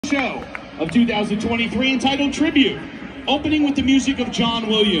show of 2023 entitled Tribute, opening with the music of John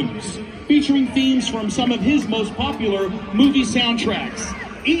Williams, featuring themes from some of his most popular movie soundtracks,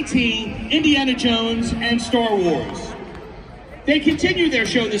 E.T., Indiana Jones, and Star Wars. They continue their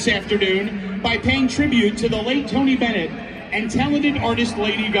show this afternoon by paying tribute to the late Tony Bennett and talented artist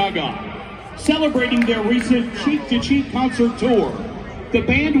Lady Gaga. Celebrating their recent Cheek to Cheek concert tour, the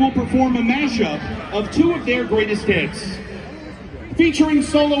band will perform a mashup of two of their greatest hits, featuring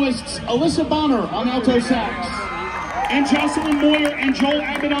soloists Alyssa Bonner on alto sax, and Jocelyn Moyer and Joel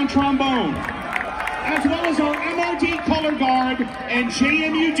Abbott on trombone, as well as our MRD color guard and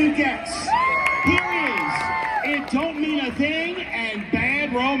JMU Dukettes. Here is It Don't Mean a Thing and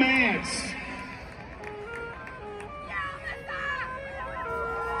Bad Romance.